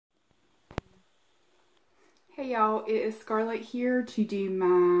Hey y'all, it is Scarlett here to do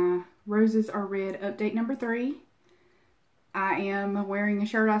my Roses Are Red update number 3. I am wearing a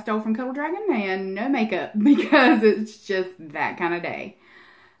shirt I stole from Cuddle Dragon and no makeup because it's just that kind of day.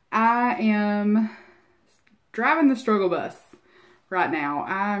 I am driving the struggle bus right now.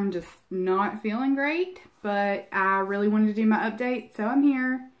 I'm just not feeling great, but I really wanted to do my update, so I'm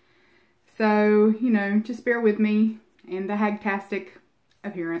here. So, you know, just bear with me and the hagtastic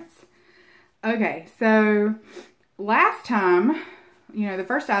appearance. Okay, so last time, you know, the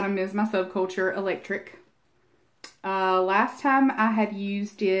first item is my Subculture Electric. Last time I had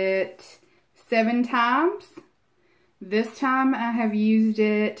used it 7 times. This time I have used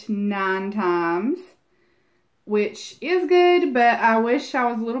it 9 times, which is good, but I wish I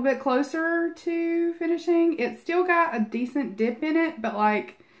was a little bit closer to finishing. It's still got a decent dip in it, but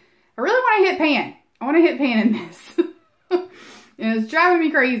like, I really want to hit pan. I want to hit pan in this. And it's driving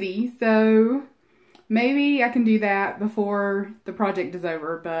me crazy, so maybe I can do that before the project is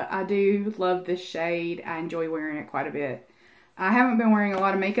over, but I do love this shade. I enjoy wearing it quite a bit. I haven't been wearing a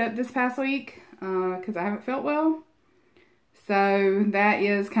lot of makeup this past week because I haven't felt well, so that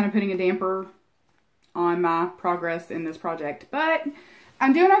is kind of putting a damper on my progress in this project, but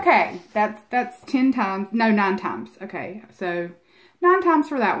I'm doing okay. That's 10 times, no, 9 times. Okay, so 9 times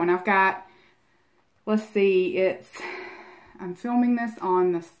for that one. I've got, let's see, I'm filming this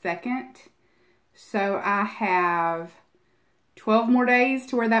on the 2nd, so I have 12 more days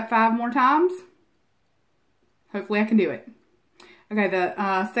to wear that 5 more times. Hopefully I can do it. Okay,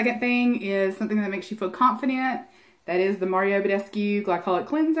 the second thing is something that makes you feel confident. That is the Mario Badescu Glycolic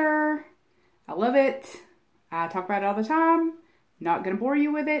Cleanser. I love it. I talk about it all the time. Not going to bore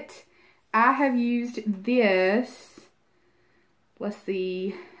you with it. I have used this, let's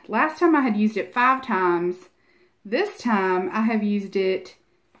see, last time I had used it 5 times. This time I have used it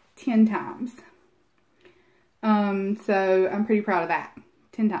 10 times. So I'm pretty proud of that.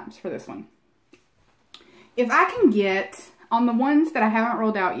 10 times for this one. If I can get, on the ones that I haven't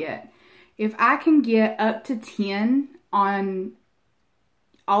rolled out yet, if I can get up to 10 on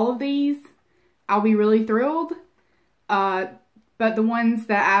all of these, I'll be really thrilled. But the ones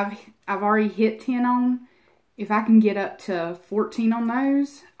that I've already hit 10 on, if I can get up to 14 on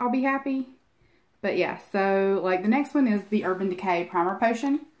those, I'll be happy. But yeah, so like the next one is the Urban Decay Primer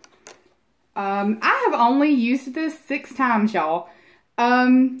Potion. I have only used this 6 times, y'all.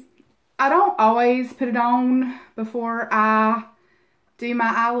 I don't always put it on before I do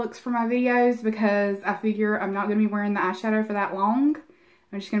my eye looks for my videos because I figure I'm not going to be wearing the eyeshadow for that long.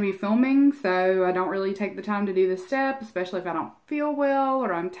 I'm just going to be filming, so I don't really take the time to do this step, especially if I don't feel well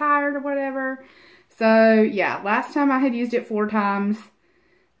or I'm tired or whatever. So yeah, last time I had used it 4 times.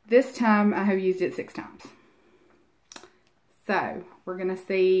 This time I have used it 6 times. So we're going to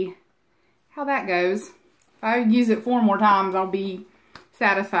see how that goes. If I use it 4 more times, I'll be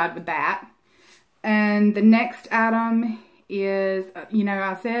satisfied with that. And the next item is, you know,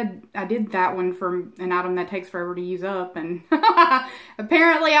 I said I did that one for an item that takes forever to use up, and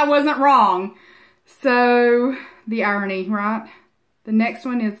apparently I wasn't wrong. So the irony, right? The next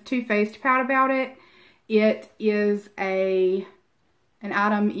one is Too Faced Pout About It. It is an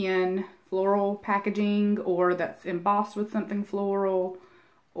item in floral packaging, or that's embossed with something floral,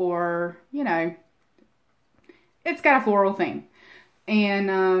 or, you know, it's got a floral theme.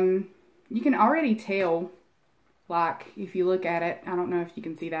 And you can already tell, like, if you look at it, I don't know if you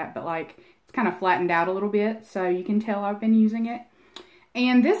can see that, but like, it's kind of flattened out a little bit, so you can tell I've been using it.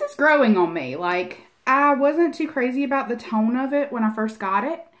 And this is growing on me. Like, I wasn't too crazy about the tone of it when I first got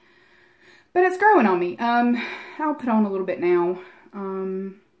it, but it's growing on me. I'll put on a little bit now.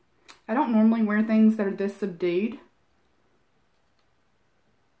 I don't normally wear things that are this subdued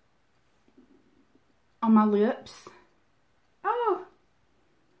on my lips. Oh,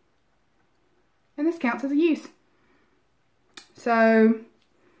 and this counts as a use. So,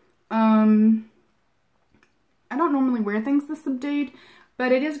 I don't normally wear things this subdued,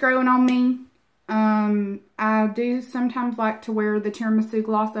 but it is growing on me. I do sometimes like to wear the tiramisu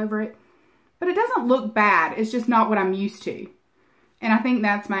gloss over it, but it doesn't look bad. It's just not what I'm used to. And I think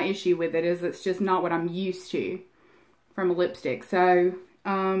that's my issue with it, is it's just not what I'm used to from a lipstick. So,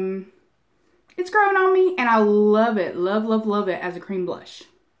 it's growing on me, and I love it. Love, love, love it as a cream blush.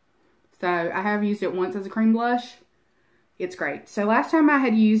 So, I have used it once as a cream blush. It's great. So, last time I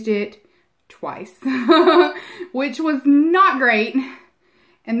had used it twice, which was not great.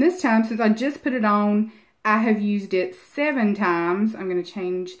 And this time, since I just put it on, I have used it 7 times. I'm going to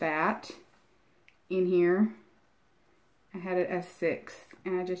change that in here. I had it as 6,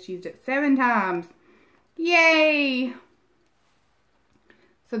 and I just used it 7 times. Yay!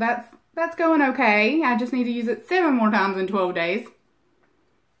 So that's that's going okay. I just need to use it 7 more times in 12 days.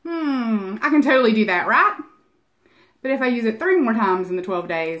 I can totally do that, right? But if I use it 3 more times in the 12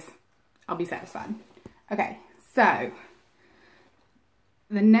 days, I'll be satisfied. Okay, so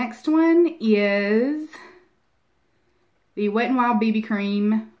the next one is the Wet n Wild BB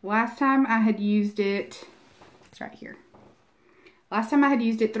Cream. Last time I had used it, it's right here. Last time I had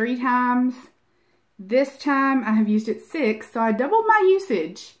used it 3 times. This time I have used it 6, so I doubled my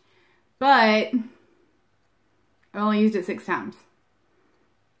usage, but I only used it 6 times.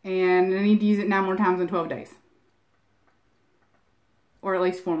 And I need to use it 9 more times in 12 days. Or at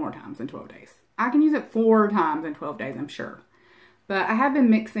least 4 more times in 12 days. I can use it 4 times in 12 days, I'm sure. But I have been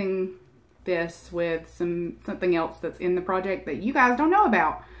mixing this with something else that's in the project that you guys don't know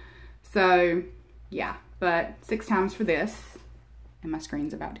about. So, yeah. But 6 times for this. And my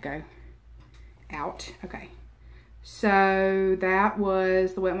screen's about to go out. Okay. So, that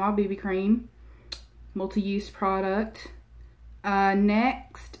was the Wet n Wild BB Cream. Multi-use product.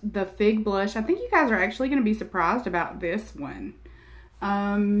 Next, the Fig Blush. I think you guys are actually going to be surprised about this one.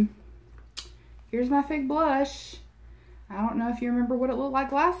 Here's my Fig Blush. I don't know if you remember what it looked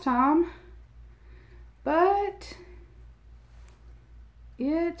like last time, but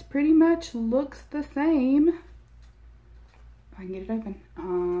it pretty much looks the same. If I can get it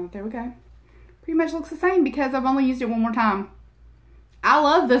open. There we go. Pretty much looks the same because I've only used it 1 more time. I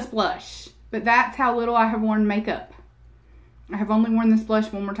love this blush, but that's how little I have worn makeup. I have only worn this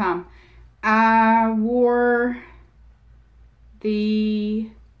blush 1 more time. I wore the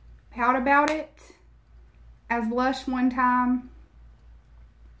Pout About It as blush 1 time.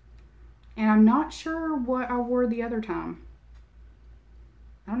 And I'm not sure what I wore the other time.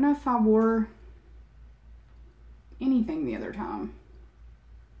 I don't know if I wore anything the other time.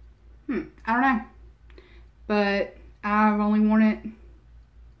 I don't know. But I've only worn it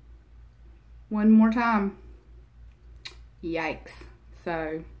 1 more time. Yikes.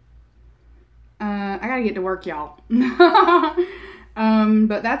 So, I gotta get to work, y'all.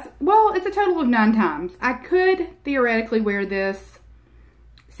 But that's, well, it's a total of 9 times. I could theoretically wear this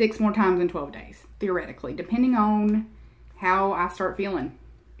 6 more times in 12 days. Theoretically, depending on how I start feeling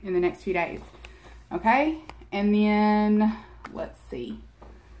in the next few days. Okay? And then, let's see.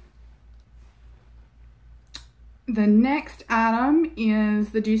 The next item is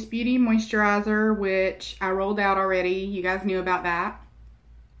the Juice Beauty Moisturizer, which I rolled out already. You guys knew about that.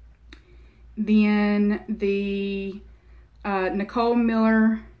 Then the Nicole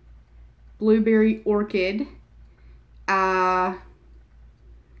Miller Blueberry Orchid. I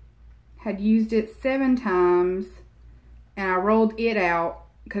had used it 7 times, and I rolled it out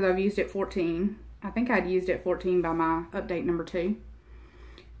because I've used it 14. I think I'd used it 14 by my update number 2.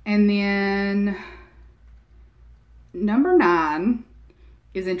 And then number 9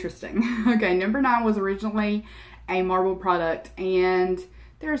 is interesting. Okay, number 9 was originally a marble product, and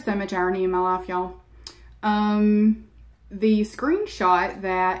there's so much irony in my life, y'all. The screenshot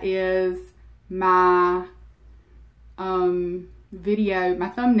that is my video, my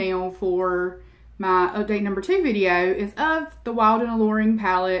thumbnail for my update number 2 video is of the Wild and Alluring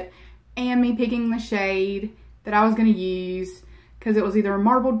palette and me picking the shade that I was going to use because it was either a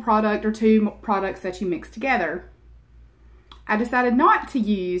marbled product or 2 products that you mix together. I decided not to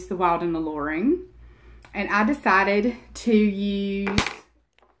use the Wild and Alluring, and I decided to use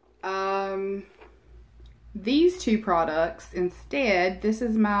these 2 products instead. This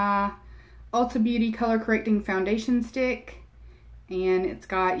is my Ulta Beauty Color Correcting Foundation Stick, and it's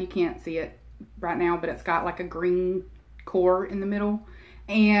got, you can't see it right now, but it's got like a green core in the middle,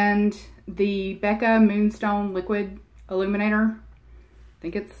 and the Becca Moonstone Liquid Illuminator. I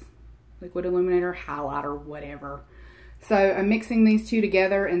think it's Liquid Illuminator Highlighter, whatever. So I'm mixing these 2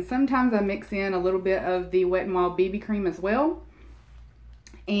 together, and sometimes I mix in a little bit of the Wet n Wild BB Cream as well.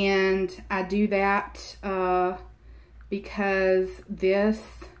 And I do that because this,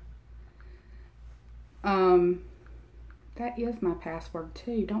 that is my password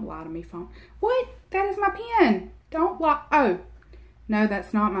too. Don't lie to me, phone. What? That is my pen. Don't lie. Oh, no,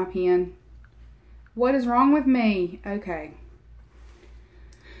 that's not my pen. What is wrong with me? Okay.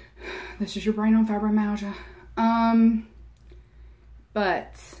 This is your brain on fibromyalgia.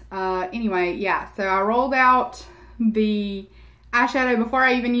 Anyway, yeah, so I rolled out the eyeshadow before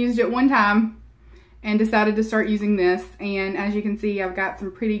I even used it 1 time and decided to start using this. And as you can see, I've got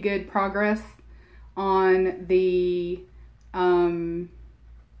some pretty good progress on the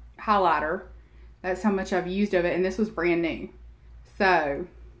highlighter. That's how much I've used of it, and this was brand new. So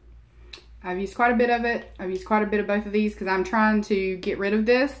I've used quite a bit of it. I've used quite a bit of both of these because I'm trying to get rid of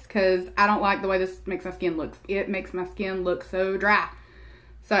this because I don't like the way this makes my skin look. It makes my skin look so dry.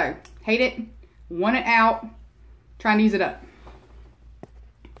 So, hate it, want it out, trying to use it up.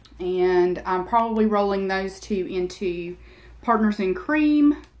 And I'm probably rolling those two into Partners in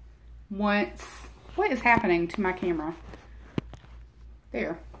Cream once. What is happening to my camera?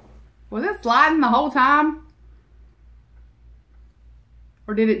 There. Was it sliding the whole time?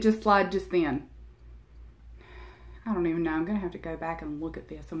 Or did it just slide just then? I don't even know. I'm going to have to go back and look at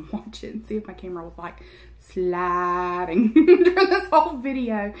this and watch it and see if my camera was like sliding during this whole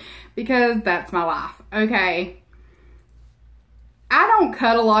video, because that's my life. Okay. I don't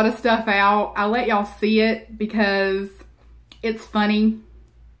cut a lot of stuff out. I let y'all see it because it's funny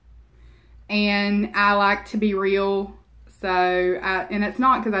and I like to be real. So, and it's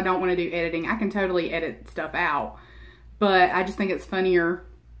not because I don't want to do editing. I can totally edit stuff out, but I just think it's funnier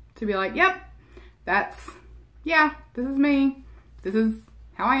to be like, yep, yeah, this is me. This is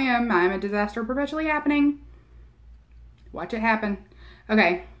how I am. I'm a disaster perpetually happening. Watch it happen.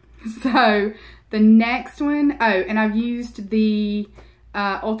 Okay, so the next one, oh, and I've used the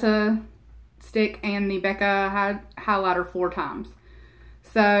Ulta stick and the Becca highlighter 4 times.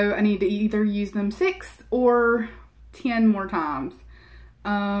 So I need to either use them 6 or 10 more times.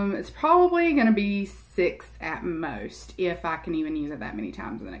 It's probably going to be 6 at most, if I can even use it that many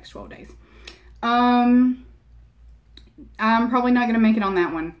times in the next 12 days. I'm probably not going to make it on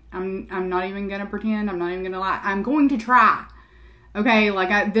that one. I'm not even going to pretend. I'm not even going to lie. I'm going to try. Okay,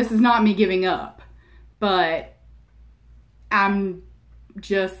 like this is not me giving up, but I'm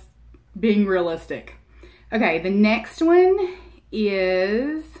just being realistic. Okay, the next one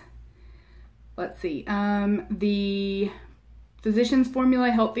is, let's see, the Physicians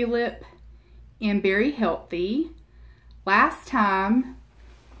Formula Healthy Lip in Berry Healthy. Last time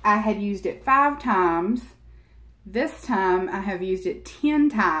I had used it 5 times. This time I have used it 10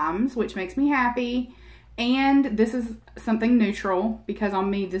 times, which makes me happy. And this is something neutral, because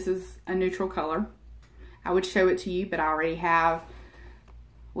on me this is a neutral color. I would show it to you, but I already have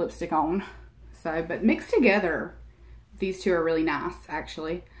lipstick on. So, but mixed together, these two are really nice,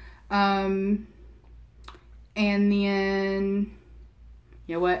 actually. And then,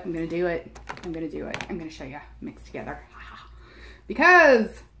 you know what? I'm going to do it. I'm going to do it. I'm going to show you mixed together. Because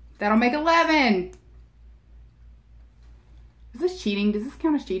that'll make 11. Is this cheating? Does this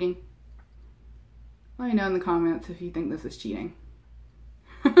count as cheating? Let me know in the comments if you think this is cheating.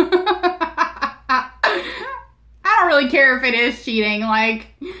 I don't really care if it is cheating. Like,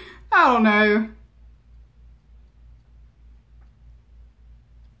 I don't know.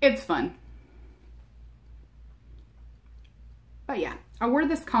 It's fun. But yeah, I wore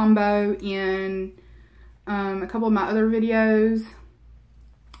this combo in a couple of my other videos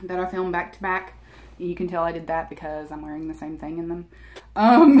that I filmed back to back. You can tell I did that because I'm wearing the same thing in them.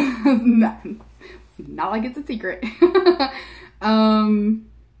 Not like it's a secret. And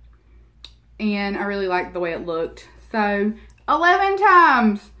I really liked the way it looked. So 11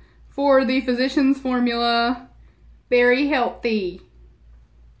 times for the Physicians Formula Berry Healthy.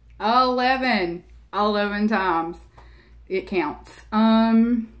 11 times. It counts.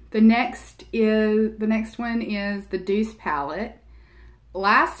 The next one is the Deuce palette.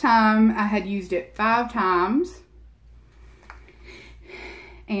 Last time I had used it 5 times.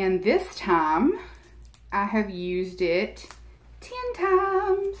 And this time I have used it 10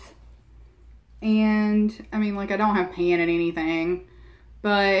 times. And I mean, like, I don't have pan in anything,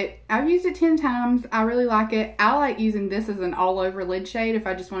 but I've used it 10 times. I really like it. I like using this as an all over lid shade if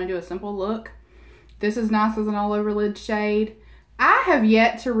I just want to do a simple look. This is nice as an all over lid shade. I have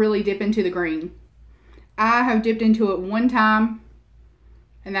yet to really dip into the green. I have dipped into it 1 time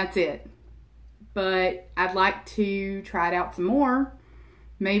and that's it. But I'd like to try it out some more.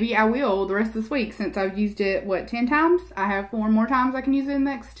 Maybe I will the rest of this week, since I've used it, what, 10 times? I have 4 more times I can use it in the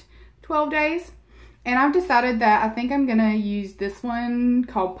next 12 days. And I've decided that I think I'm going to use this one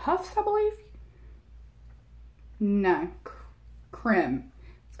called Puffs, I believe. No, Creme.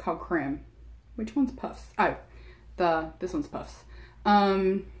 It's called Creme. Which one's Puffs? Oh, this one's Puffs.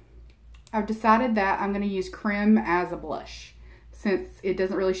 I've decided that I'm going to use Creme as a blush, since it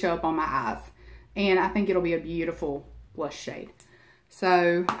doesn't really show up on my eyes. And I think it'll be a beautiful blush shade.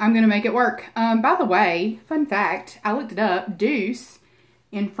 So I'm going to make it work. By the way, fun fact, I looked it up. Douce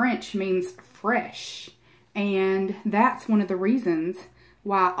in French means fresh. And that's one of the reasons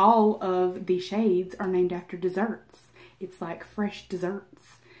why all of the shades are named after desserts. It's like fresh desserts.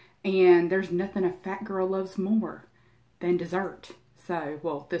 And there's nothing a fat girl loves more than dessert. So,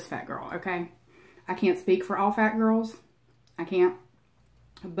 well, this fat girl, okay? I can't speak for all fat girls. I can't.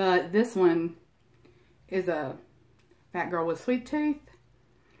 But this one is a fat girl with sweet tooth.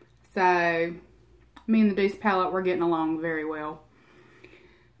 So, me and the Deuce palette, we're getting along very well.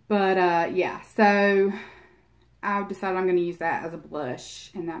 But yeah, so I've decided I'm going to use that as a blush,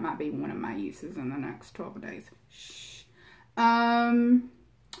 and that might be one of my uses in the next 12 days. Shh.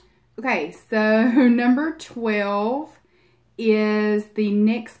 Okay, so number 12 is the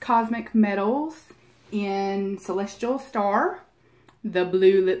NYX Cosmic Metals in Celestial Star, the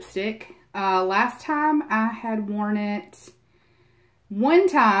blue lipstick. Last time I had worn it one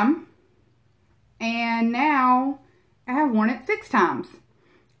time, and now I have worn it 6 times.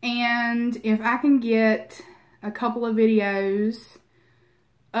 And if I can get a couple of videos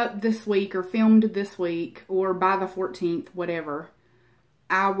up this week or filmed this week or by the 14th, whatever,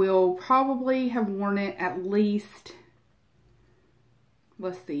 I will probably have worn it at least,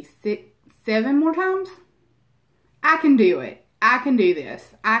 let's see, 7 more times. I can do it. I can do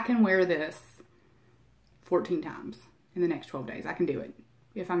this. I can wear this 14 times in the next 12 days. I can do it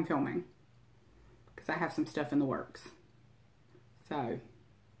if I'm filming, because I have some stuff in the works. So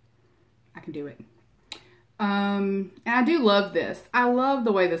I can do it. And I do love this. I love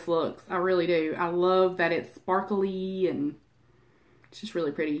the way this looks. I really do. I love that it's sparkly and it's just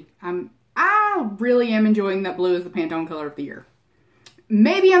really pretty. I really am enjoying that blue as the Pantone color of the year.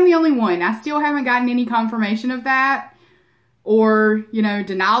 Maybe I'm the only one. I still haven't gotten any confirmation of that or, you know,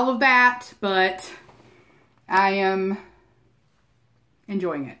 denial of that, but I am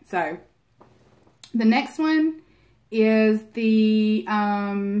enjoying it. So the next one is the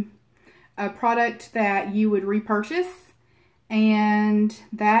a product that you would repurchase, and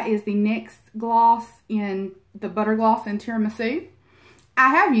that is the NYX gloss in the Butter Gloss in Tiramisu. I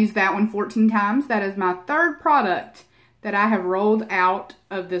have used that one 14 times. That is my 3rd product that I have rolled out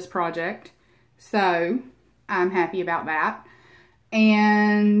of this project, so I'm happy about that.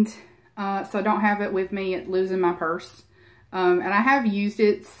 And so I don't have it with me. It lives in my purse. And I have used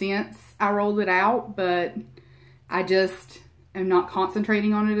it since I rolled it out, but I just am not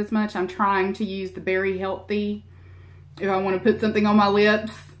concentrating on it as much. I'm trying to use the Berry Healthy if I want to put something on my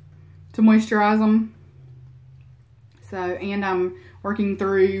lips to moisturize them. So, and I'm working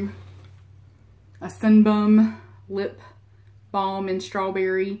through a Sunbum lip balm in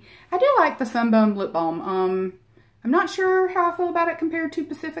strawberry. I do like the Sunbum lip balm. I'm not sure how I feel about it compared to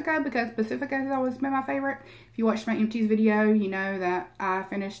Pacifica, because Pacifica has always been my favorite. If you watched my empties video, you know that I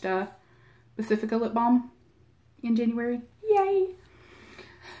finished a Pacifica lip balm in January. Yay!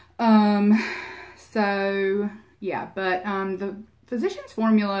 So yeah, but the Physicians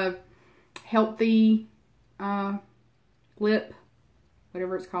Formula Healthy Lip,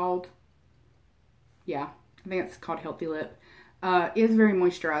 whatever it's called. Yeah, I think it's called Healthy Lip. Is very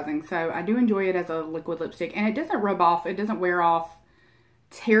moisturizing, so I do enjoy it as a liquid lipstick, and it doesn't rub off. It doesn't wear off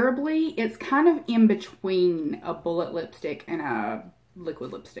terribly. It's kind of in between a bullet lipstick and a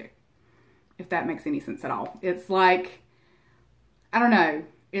liquid lipstick, if that makes any sense at all. It's like, I don't know,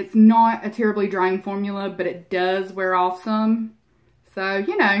 it's not a terribly drying formula, but it does wear off some. So,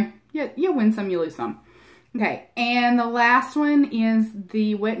 you know, you win some, you lose some. Okay, and the last one is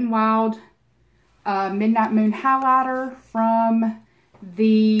the Wet n Wild Midnight Moon highlighter from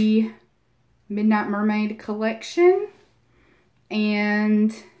the Midnight Mermaid collection.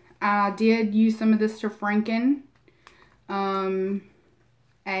 And I did use some of this to Franken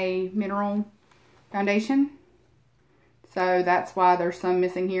a mineral foundation. So that's why there's some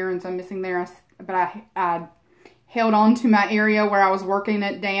missing here and some missing there. But I held on to my area where I was working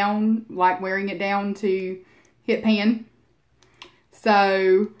it down, like wearing it down to hit pan.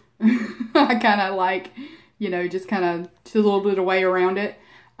 So I kind of like, you know, just kind of chiseled it away around it.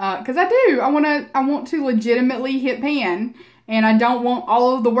 Because I want to legitimately hit pan. And I don't want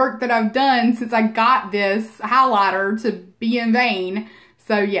all of the work that I've done since I got this highlighter to be in vain.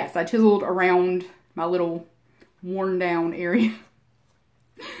 So yes, I chiseled around my little worn down area.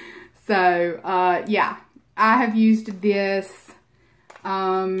 So yeah, I have used this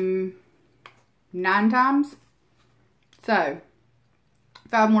 9 times. So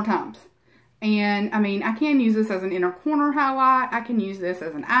 5 more times. And I mean, I can use this as an inner corner highlight. I can use this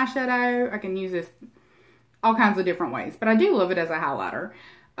as an eyeshadow. I can use this all kinds of different ways. But I do love it as a highlighter.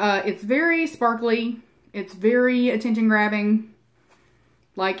 It's very sparkly. It's very attention grabbing.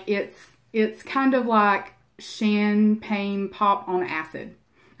 Like it's kind of like champagne pop on acid.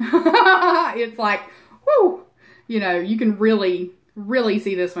 It's like, whoo! You know, you can really, really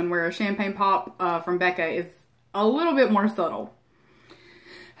see this one, where a champagne pop from Becca is a little bit more subtle.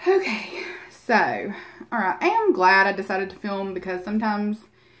 Okay, so, alright, I am glad I decided to film, because sometimes,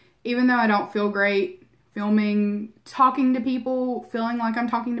 even though I don't feel great, filming, talking to people, feeling like I'm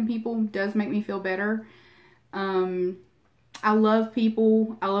talking to people does make me feel better. I love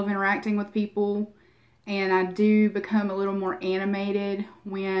people. I love interacting with people. and I do become a little more animated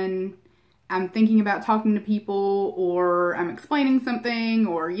when I'm thinking about talking to people or I'm explaining something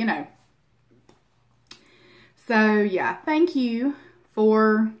or, you know. So yeah, thank you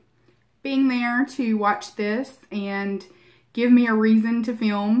for being there to watch this and give me a reason to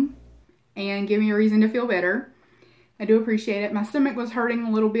film and give me a reason to feel better. I do appreciate it. My stomach was hurting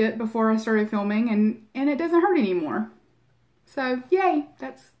a little bit before I started filming, and it doesn't hurt anymore. So yay,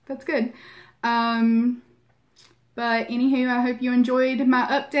 that's good. But anywho, I hope you enjoyed my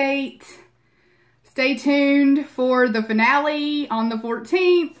update. Stay tuned for the finale on the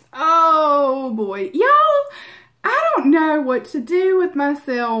 14th. Oh boy. Y'all, I don't know what to do with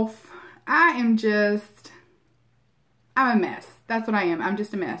myself. I'm a mess. That's what I am. I'm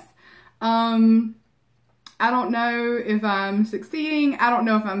just a mess. I don't know if I'm succeeding. I don't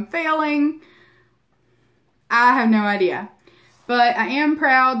know if I'm failing. I have no idea. But I am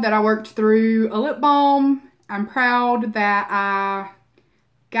proud that I worked through a lip balm. I'm proud that I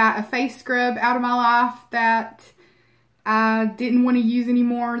got a face scrub out of my life that I didn't want to use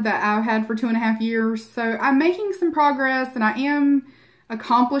anymore, that I've had for 2.5 years. So I'm making some progress and I am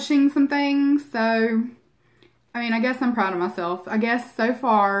accomplishing some things. So, I mean, I guess I'm proud of myself. I guess so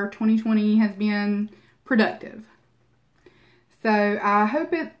far 2020 has been productive. So I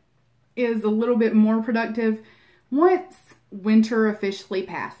hope it is a little bit more productive once winter officially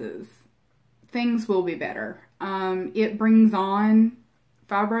passes. Things will be better. It brings on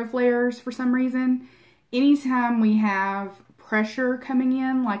fibro flares for some reason. Anytime we have pressure coming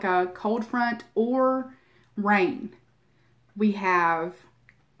in, like a cold front or rain, we have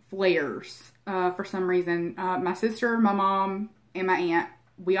flares for some reason. My sister, my mom, and my aunt,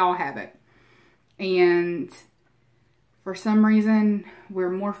 we all have it. And for some reason, we're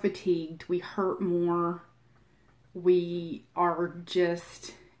more fatigued. We hurt more. We are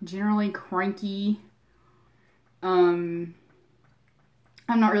just generally cranky. I'm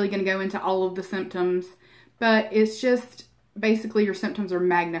not really going to go into all of the symptoms, but it's just basically your symptoms are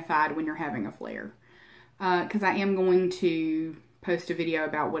magnified when you're having a flare. Because I am going to post a video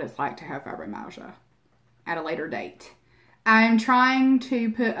about what it's like to have fibromyalgia at a later date. I'm trying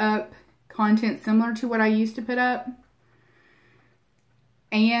to put up content similar to what I used to put up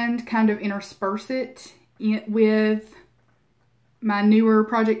and kind of intersperse it with my newer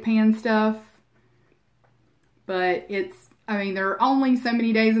Project Pan stuff. But I mean, there are only so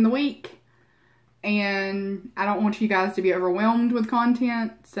many days in the week, and I don't want you guys to be overwhelmed with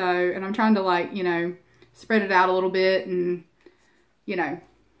content. So, and I'm trying to, like, you know, spread it out a little bit and, you know,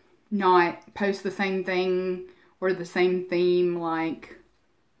 not post the same thing or the same theme like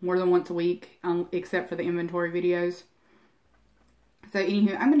more than once a week, except for the inventory videos. So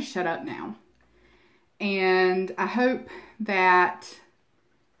anywho, I'm going to shut up now. And I hope that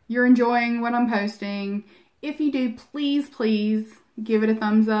you're enjoying what I'm posting. If you do, please, please give it a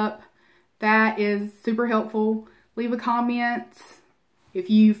thumbs up. That is super helpful. Leave a comment. If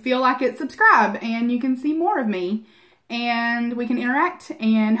you feel like it, subscribe and you can see more of me. And we can interact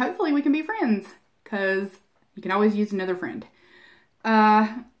and hopefully we can be friends. Because you can always use another friend.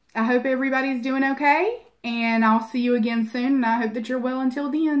 I hope everybody's doing okay. And I'll see you again soon. And I hope that you're well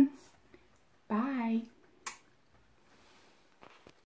until then.